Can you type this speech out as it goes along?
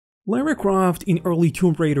Lara Croft in early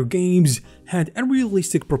Tomb Raider games had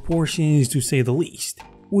unrealistic proportions to say the least,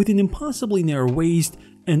 with an impossibly narrow waist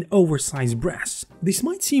and oversized breasts. This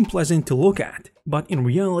might seem pleasant to look at, but in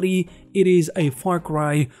reality, it is a far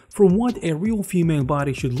cry from what a real female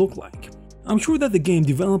body should look like. I'm sure that the game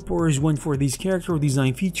developers went for these character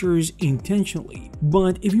design features intentionally,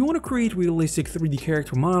 but if you want to create realistic 3D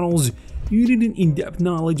character models, you need an in-depth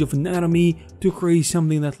knowledge of anatomy to create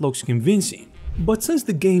something that looks convincing. But since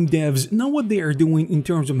the game devs know what they are doing in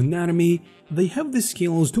terms of anatomy, they have the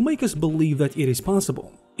skills to make us believe that it is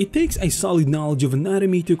possible. It takes a solid knowledge of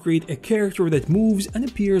anatomy to create a character that moves and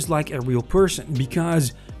appears like a real person,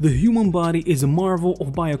 because the human body is a marvel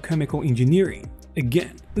of biochemical engineering.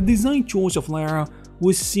 Again, the design choice of Lara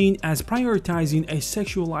was seen as prioritizing a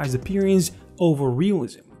sexualized appearance over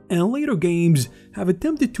realism, and later games have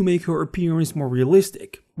attempted to make her appearance more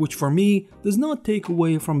realistic, which for me does not take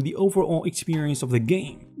away from the overall experience of the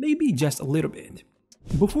game, maybe just a little bit.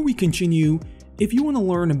 Before we continue, if you want to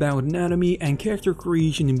learn about anatomy and character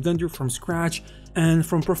creation in Blender from scratch and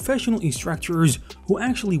from professional instructors who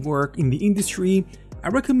actually work in the industry, I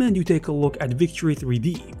recommend you take a look at Victory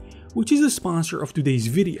 3D, which is the sponsor of today's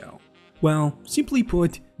video. Well, simply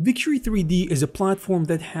put, Victory 3D is a platform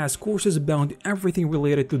that has courses about everything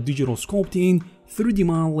related to digital sculpting, 3D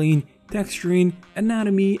modeling, texturing,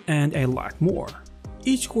 anatomy, and a lot more.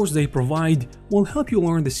 Each course they provide will help you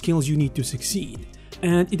learn the skills you need to succeed,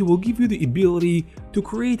 and it will give you the ability to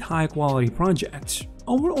create high-quality projects.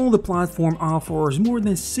 Overall, the platform offers more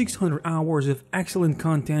than 600 hours of excellent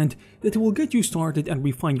content that will get you started and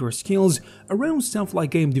refine your skills around stuff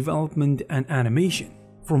like game development and animation.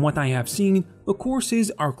 From what I have seen, the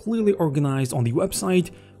courses are clearly organized on the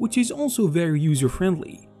website, which is also very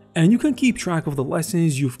user-friendly, and you can keep track of the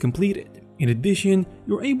lessons you've completed. In addition,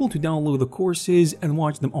 you're able to download the courses and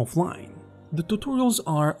watch them offline. The tutorials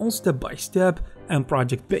are all step-by-step and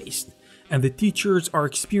project-based, and the teachers are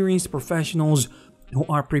experienced professionals who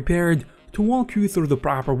are prepared to walk you through the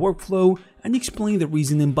proper workflow and explain the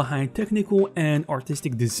reasoning behind technical and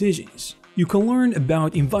artistic decisions. You can learn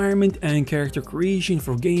about environment and character creation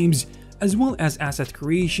for games, as well as asset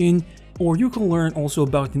creation, or you can learn also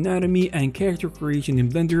about anatomy and character creation in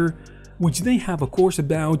Blender, which they have a course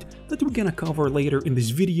about that we're gonna cover later in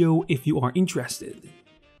this video if you are interested.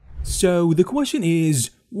 So the question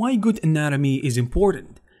is, why good anatomy is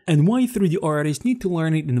important, and why 3D artists need to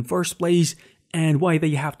learn it in the first place, and why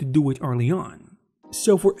they have to do it early on.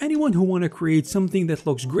 So for anyone who want to create something that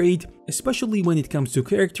looks great, especially when it comes to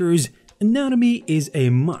characters, anatomy is a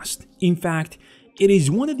must. In fact, it is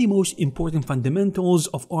one of the most important fundamentals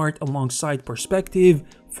of art alongside perspective,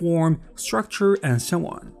 form, structure, and so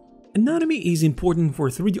on. Anatomy is important for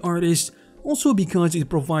 3D artists also because it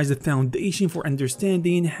provides the foundation for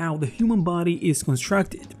understanding how the human body is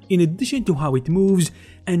constructed, in addition to how it moves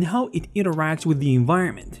and how it interacts with the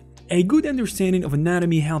environment. A good understanding of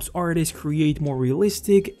anatomy helps artists create more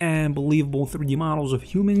realistic and believable 3D models of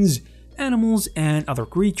humans, animals, and other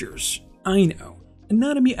creatures. I know,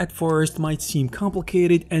 anatomy at first might seem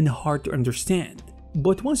complicated and hard to understand,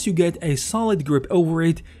 but once you get a solid grip over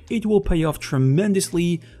it, it will pay off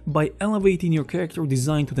tremendously by elevating your character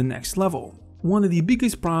design to the next level. One of the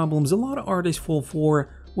biggest problems a lot of artists fall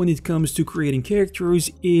for when it comes to creating characters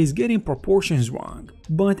is getting proportions wrong,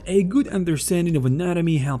 but a good understanding of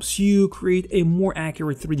anatomy helps you create a more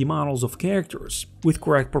accurate 3D models of characters, with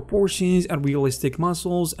correct proportions and realistic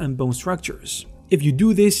muscles and bone structures. If you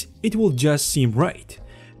do this, it will just seem right,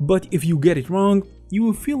 but if you get it wrong, you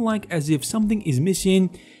will feel like as if something is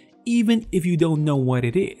missing, even if you don't know what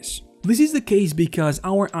it is. This is the case because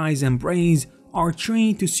our eyes and brains are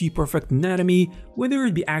trained to see perfect anatomy, whether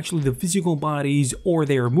it be actually the physical bodies or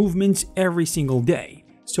their movements every single day.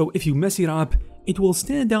 So if you mess it up, it will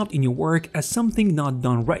stand out in your work as something not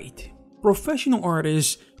done right. Professional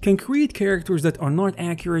artists can create characters that are not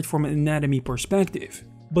accurate from an anatomy perspective,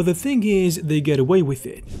 but the thing is, they get away with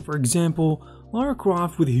it. For example, Lara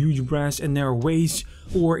Croft with huge breasts and narrow waist,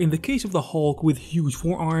 or in the case of the Hulk with huge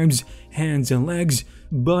forearms, hands and legs,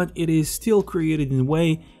 but it is still created in a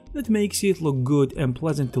way that makes it look good and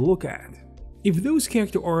pleasant to look at. If those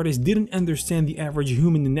character artists didn't understand the average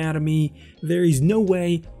human anatomy, there is no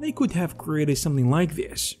way they could have created something like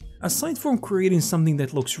this. Aside from creating something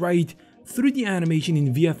that looks right, 3D animation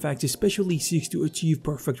in VFX especially seeks to achieve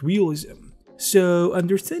perfect realism. So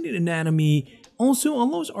understanding anatomy also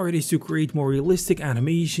allows artists to create more realistic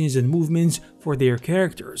animations and movements for their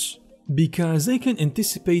characters, because they can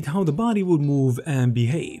anticipate how the body would move and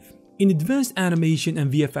behave. In advanced animation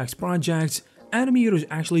and VFX projects, animators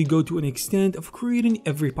actually go to an extent of creating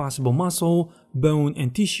every possible muscle, bone,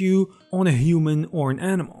 and tissue on a human or an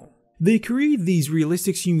animal. They create these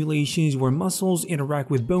realistic simulations where muscles interact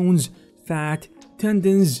with bones, fat,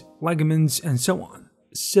 tendons, ligaments, and so on.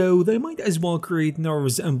 So they might as well create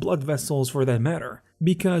nerves and blood vessels for that matter,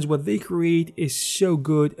 because what they create is so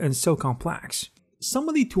good and so complex. Some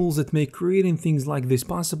of the tools that make creating things like this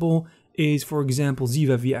possible is, for example,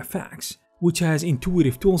 Ziva VFX, which has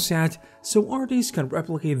intuitive toolset so artists can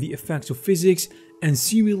replicate the effects of physics and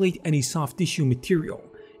simulate any soft tissue material,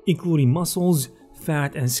 including muscles,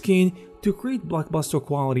 fat, and skin, to create blockbuster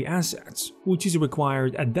quality assets, which is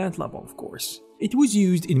required at that level, of course. It was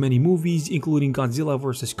used in many movies including Godzilla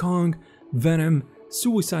vs. Kong, Venom,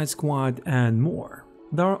 Suicide Squad, and more.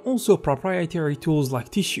 There are also proprietary tools like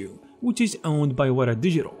Tissue, which is owned by Weta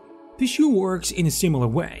Digital. Tissue works in a similar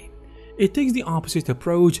way. It takes the opposite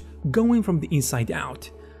approach, going from the inside out,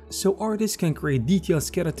 so artists can create detailed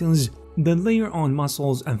skeletons, then layer on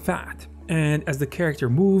muscles and fat, and as the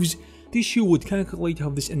character moves, Tissue would calculate how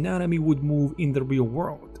this anatomy would move in the real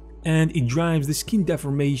world, and it drives the skin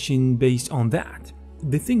deformation based on that.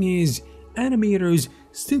 The thing is, animators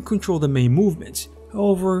still control the main movements,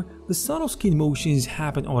 however, the subtle skin motions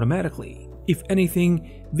happen automatically. If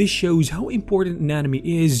anything, this shows how important anatomy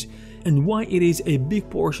is and why it is a big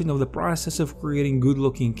portion of the process of creating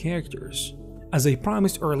good-looking characters. As I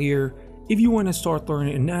promised earlier, if you want to start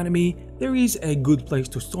learning anatomy, there is a good place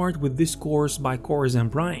to start with this course by Corazon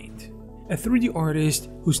Bryant, a 3D artist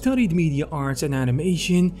who studied media arts and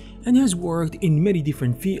animation and has worked in many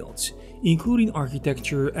different fields, including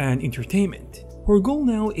architecture and entertainment. Her goal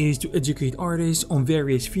now is to educate artists on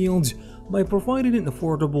various fields by providing an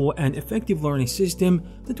affordable and effective learning system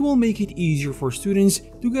that will make it easier for students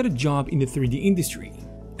to get a job in the 3D industry.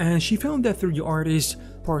 And she found that 3D artists,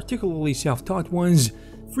 particularly self-taught ones,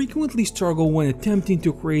 frequently struggle when attempting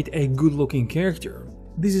to create a good-looking character.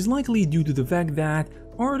 This is likely due to the fact that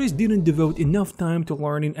artists didn't devote enough time to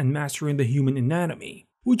learning and mastering the human anatomy,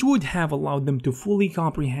 which would have allowed them to fully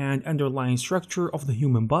comprehend underlying structure of the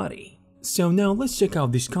human body. So now let's check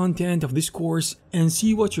out this content of this course and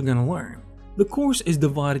see what you're gonna learn. The course is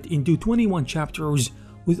divided into 21 chapters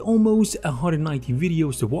with almost 190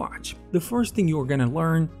 videos to watch. The first thing you're gonna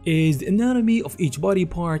learn is the anatomy of each body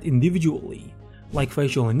part individually, like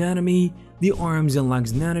facial anatomy, the arms and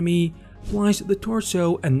legs anatomy, plus the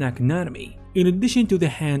torso and neck anatomy, in addition to the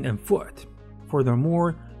hand and foot.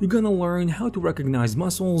 Furthermore, you're gonna learn how to recognize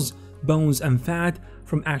muscles, bones, and fat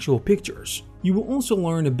from actual pictures. You will also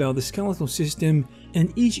learn about the skeletal system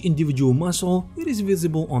and each individual muscle that is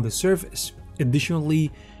visible on the surface.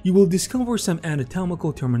 Additionally, you will discover some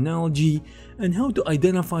anatomical terminology and how to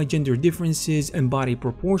identify gender differences and body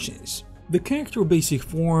proportions. The character basic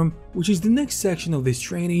form, which is the next section of this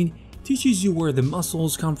training, teaches you where the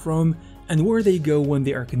muscles come from and where they go when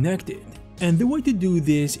they are connected. And the way to do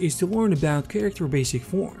this is to learn about character basic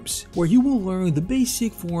forms, where you will learn the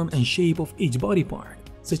basic form and shape of each body part,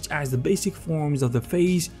 such as the basic forms of the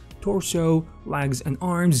face, torso, legs, and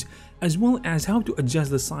arms, as well as how to adjust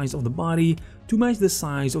the size of the body to match the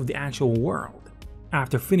size of the actual world.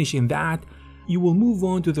 After finishing that, you will move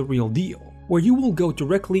on to the real deal, where you will go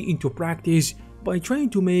directly into practice by trying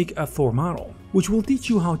to make a Thor model, which will teach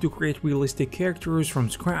you how to create realistic characters from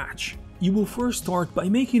scratch. You will first start by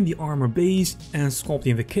making the armor base and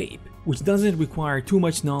sculpting the cape, which doesn't require too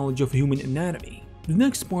much knowledge of human anatomy. The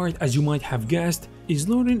next part, as you might have guessed, is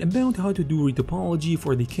learning about how to do retopology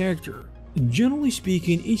for the character. Generally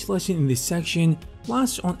speaking, each lesson in this section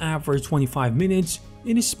lasts on average 25 minutes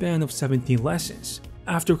in a span of 17 lessons.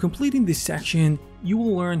 After completing this section, you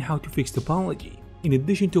will learn how to fix topology, in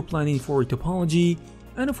addition to planning for retopology,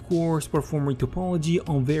 and of course performing topology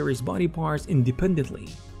on various body parts independently.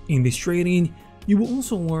 In this training, you will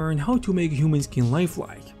also learn how to make human skin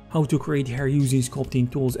lifelike, how to create hair using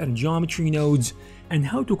sculpting tools and geometry nodes, and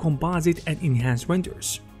how to composite and enhance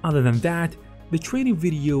renders. Other than that, the training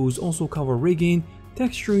videos also cover rigging,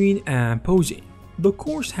 texturing, and posing. The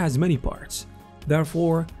course has many parts,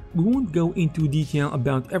 therefore we won't go into detail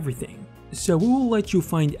about everything, so we will let you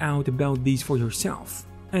find out about these for yourself.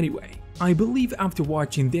 Anyway, I believe after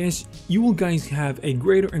watching this, you will guys have a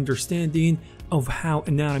greater understanding of how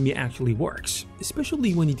anatomy actually works,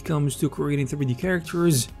 especially when it comes to creating 3D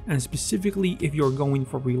characters, and specifically if you're going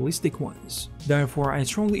for realistic ones. Therefore, I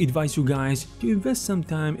strongly advise you guys to invest some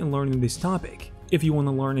time in learning this topic. If you want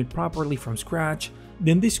to learn it properly from scratch,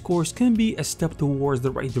 then this course can be a step towards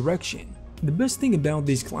the right direction. The best thing about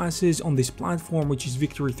these classes on this platform, which is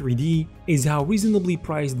Victory 3D, is how reasonably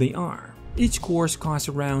priced they are. Each course costs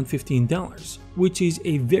around $15, which is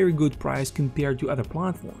a very good price compared to other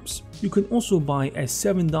platforms. You can also buy a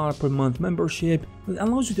 $7 per month membership that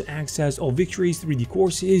allows you to access all Victory's 3D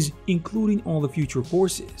courses, including all the future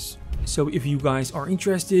courses. So if you guys are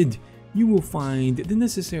interested, you will find the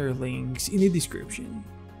necessary links in the description.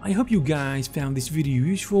 I hope you guys found this video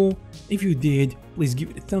useful. If you did, please give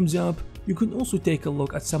it a thumbs up. You can also take a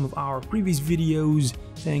look at some of our previous videos.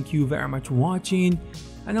 Thank you very much for watching,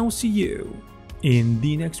 and I'll see you in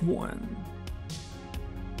the next one.